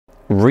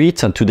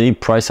REITs are today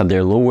priced at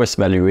their lowest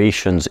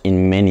valuations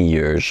in many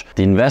years.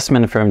 The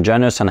investment firm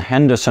Janus and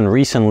Henderson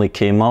recently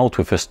came out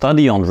with a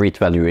study on REIT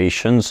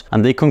valuations,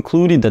 and they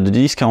concluded that the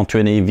discount to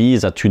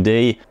NAVs are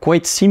today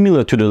quite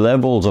similar to the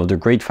levels of the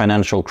great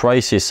financial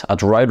crisis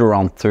at right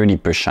around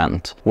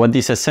 30%. What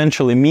this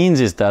essentially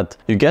means is that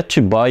you get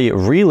to buy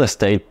real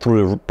estate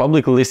through the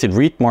publicly listed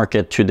REIT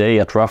market today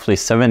at roughly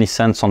 70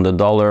 cents on the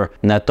dollar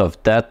net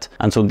of debt,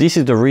 and so this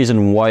is the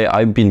reason why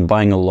I've been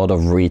buying a lot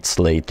of REITs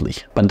lately.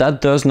 But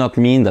that does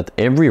not mean that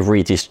every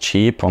REIT is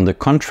cheap. On the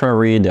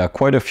contrary, there are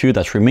quite a few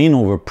that remain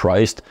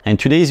overpriced, and in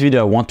today's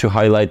video I want to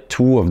highlight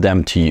two of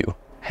them to you.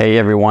 Hey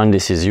everyone,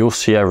 this is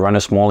Jussi. I run a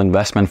small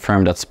investment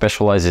firm that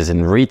specializes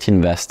in REIT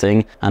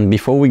investing, and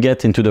before we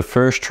get into the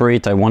first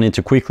REIT, I wanted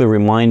to quickly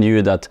remind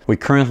you that we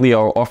currently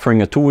are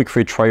offering a 2-week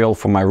free trial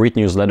for my REIT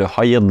newsletter,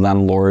 High Yield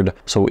Landlord.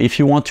 So if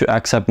you want to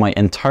accept my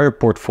entire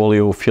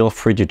portfolio, feel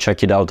free to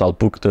check it out. I'll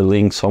put the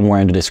link somewhere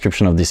in the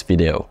description of this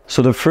video.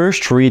 So the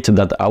first REIT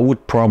that I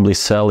would probably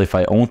sell if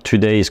I owned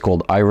today is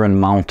called Iron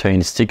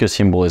Mountain. Ticker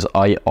symbol is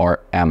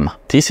IRM.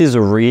 This is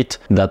a REIT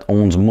that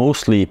owns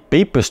mostly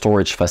paper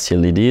storage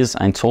facilities,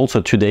 and it's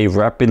also today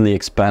rapidly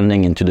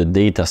expanding into the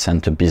data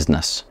center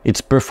business.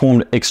 It's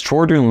performed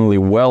extraordinarily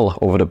well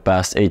over the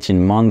past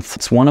 18 months.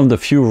 It's one of the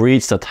few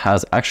REITs that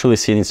has actually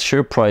seen its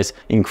share price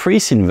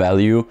increase in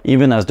value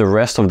even as the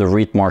rest of the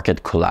REIT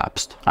market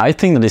collapsed. I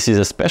think that this is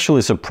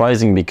especially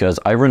surprising because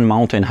Iron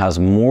Mountain has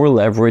more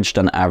leverage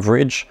than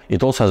average.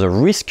 It also has a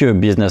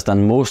riskier business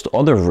than most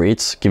other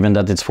REITs, given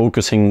that it's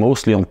focusing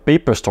mostly on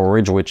paper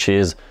storage, which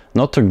is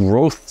not a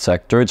growth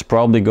sector. It's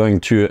probably going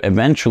to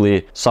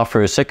eventually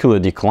suffer a secular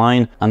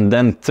decline. And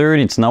then third,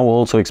 it's now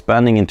also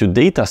expanding into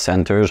data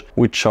centers,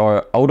 which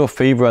are out of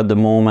favor at the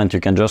moment. You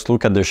can just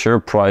look at the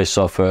share price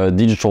of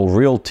Digital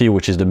Realty,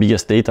 which is the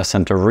biggest data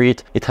center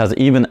REIT. It has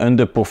even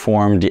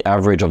underperformed the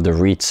average of the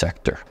REIT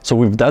sector. So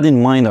with that in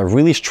mind, I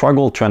really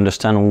struggle to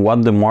understand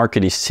what the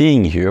market is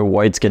seeing here,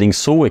 why it's getting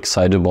so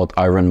excited about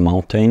Iron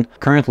Mountain.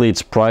 Currently,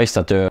 it's priced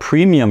at a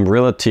premium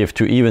relative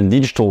to even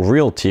Digital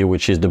Realty,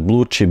 which is the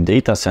blue chip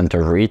data center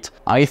REIT.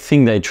 I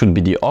think that it should be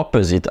the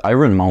opposite.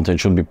 Iron Mountain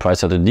should be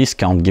priced at a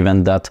discount,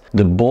 given that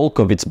the bulk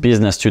of its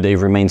business today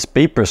remains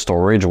paper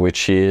storage,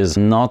 which is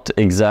not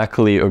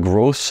exactly a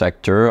growth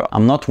sector.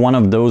 I'm not one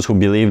of those who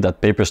believe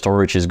that paper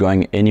storage is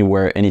going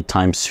anywhere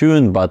anytime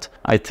soon, but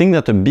I think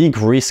that a big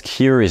risk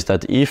here is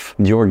that if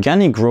the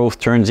organic growth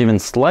turns even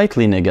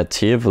slightly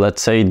negative,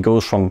 let's say it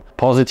goes from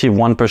positive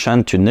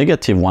 1% to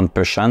negative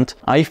 1%,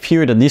 I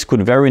fear that this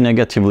could very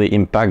negatively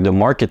impact the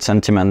market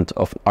sentiment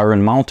of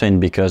Iron Mountain,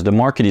 because the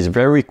market is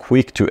very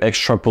quick to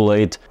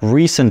extrapolate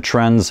recent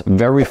trends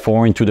very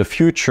far into the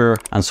future,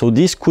 and so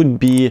this could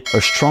be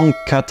a strong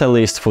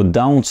catalyst for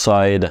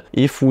downside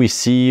if we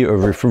see a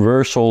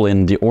reversal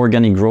in the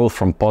organic growth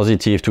from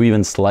positive to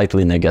even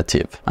slightly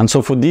negative. And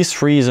so for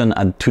this reason,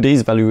 at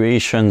today's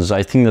valuations,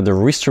 I think that the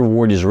risk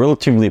reward is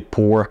relatively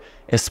poor,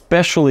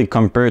 especially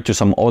compared to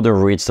some other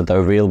REITs that are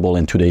available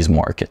in today's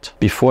market.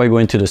 Before I go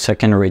into the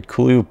second REIT,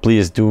 could you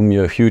please do me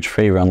a huge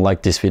favor and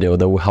like this video?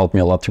 That will help me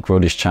a lot to grow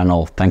this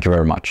channel. Thank you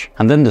very much.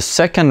 And then the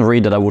second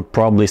REIT that I would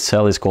probably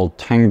sell is called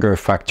Tanger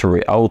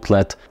Factory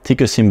Outlet,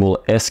 ticker symbol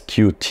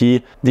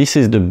SQT. This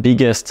is the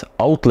biggest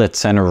outlet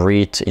center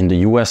REIT in the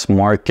US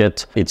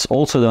market. It's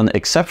also done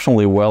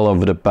exceptionally well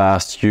over the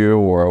past year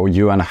or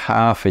year and a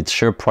half. Its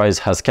share price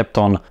has kept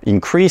on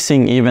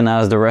increasing even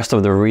as the rest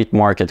of the REIT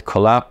market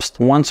collapsed.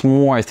 Once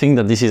more, I think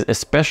that this is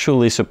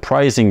especially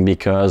surprising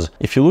because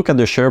if you look at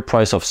the share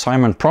price of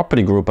Simon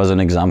Property Group as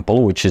an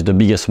example, which is the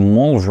biggest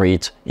mall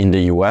REIT in the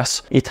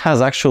US, it has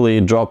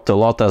actually dropped a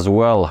lot as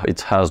well.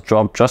 It has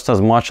dropped just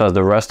as much as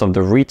the rest of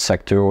the REIT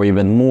sector or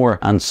even more.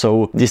 And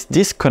so this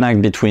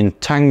disconnect between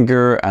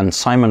Tanger and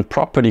Simon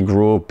Property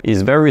Group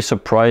is very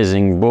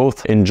surprising.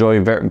 Both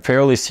enjoy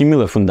fairly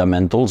similar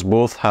fundamentals.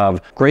 Both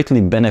have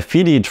greatly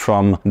benefited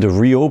from the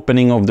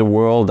reopening of the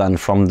world and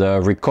from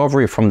the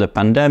recovery from the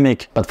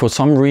pandemic. But for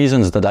some reason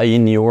that I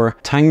ignore,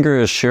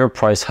 Tanger's share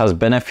price has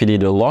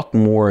benefited a lot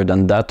more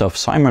than that of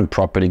Simon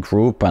Property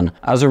Group, and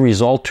as a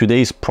result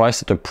today is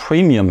priced at a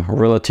premium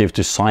relative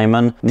to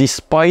Simon,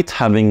 despite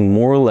having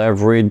more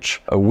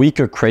leverage, a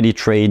weaker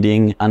credit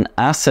rating, and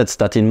assets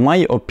that in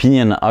my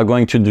opinion are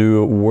going to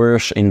do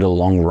worse in the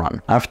long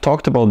run. I've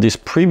talked about this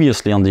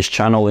previously on this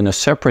channel in a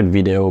separate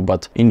video,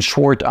 but in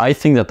short, I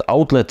think that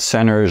outlet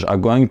centers are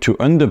going to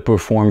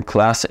underperform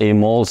Class A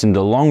malls in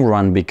the long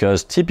run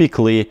because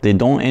typically they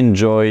don't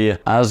enjoy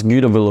as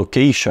good of a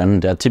location.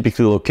 They're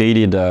typically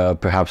located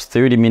perhaps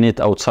 30 minutes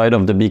outside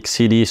of the big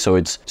city, so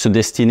it's a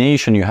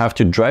destination you have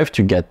to drive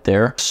to get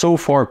there. So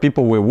far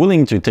people were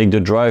willing to take the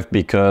drive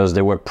because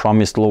they were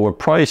promised lower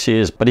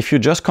prices, but if you're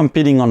just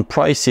competing on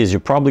prices, you're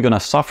probably gonna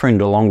suffer in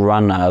the long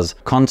run as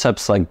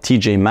concepts like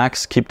TJ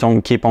Maxx keep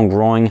on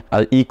growing.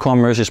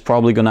 E-commerce is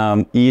probably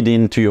gonna eat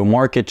into your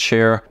market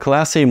share.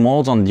 Class A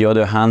malls on the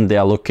other hand, they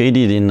are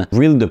located in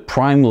really the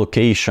prime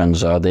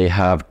locations. They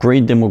have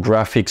great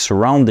demographics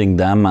surrounding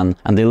them, and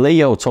the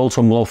layout's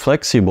also more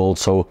flexible,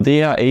 so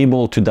they are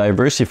able to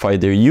diversify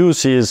their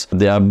uses,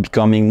 they are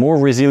becoming more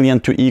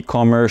resilient to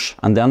e-commerce,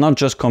 and they're not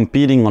just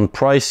competing on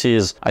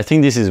prices. I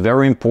think this is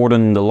very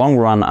important in the long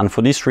run, and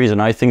for this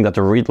reason I think that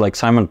a REIT like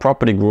Simon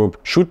Property Group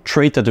should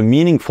trade at a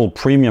meaningful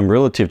premium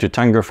relative to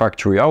Tanger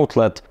Factory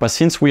Outlet. But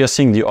since we are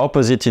seeing the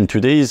opposite in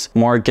today's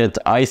market,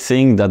 I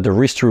think that the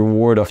risk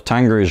reward of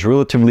Tanger is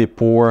relatively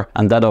poor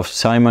and that of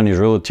Simon is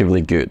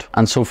relatively good.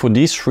 And so for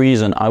this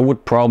reason I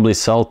would probably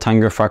sell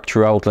Tanger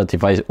Factory Outlet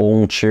if I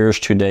own shares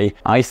today.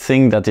 I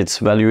think that its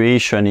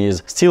valuation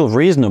is still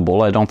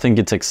reasonable. I don't think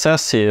it's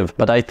excessive,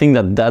 but I think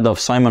that that of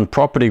Simon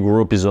Property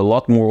Group is a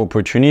lot more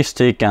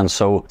opportunistic, and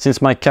so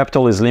since my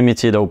capital is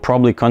limited, I'll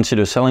probably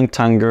consider selling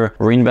Tanger,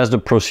 reinvest the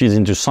proceeds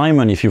into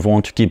Simon if you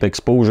want to keep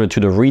exposure to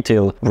the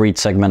retail REIT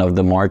segment of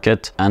the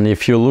market. And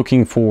if you're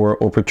looking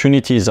for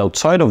opportunities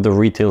outside of the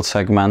retail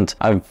segment,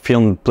 I've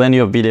filmed plenty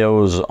of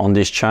videos on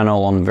this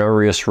channel on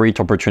various REIT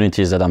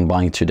opportunities that I'm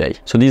buying today.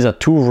 So these are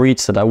two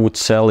REITs that I would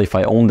sell if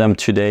I own them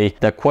today.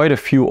 There are quite a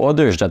few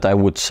others that I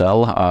would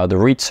sell. The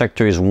REIT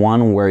sector is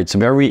one where it's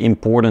very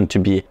important to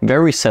be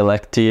very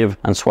selective.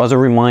 And so as a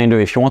reminder,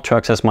 if you want to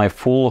access my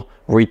full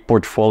REIT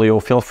portfolio,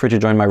 feel free to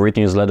join my REIT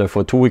newsletter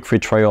for a 2-week free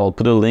trial. I'll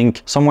put a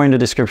link somewhere in the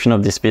description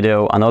of this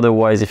video. And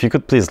otherwise, if you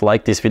could please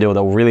like this video,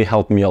 that will really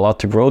help me a lot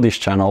to grow this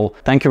channel.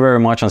 Thank you very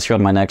much and see you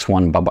at my next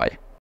one. Bye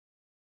bye.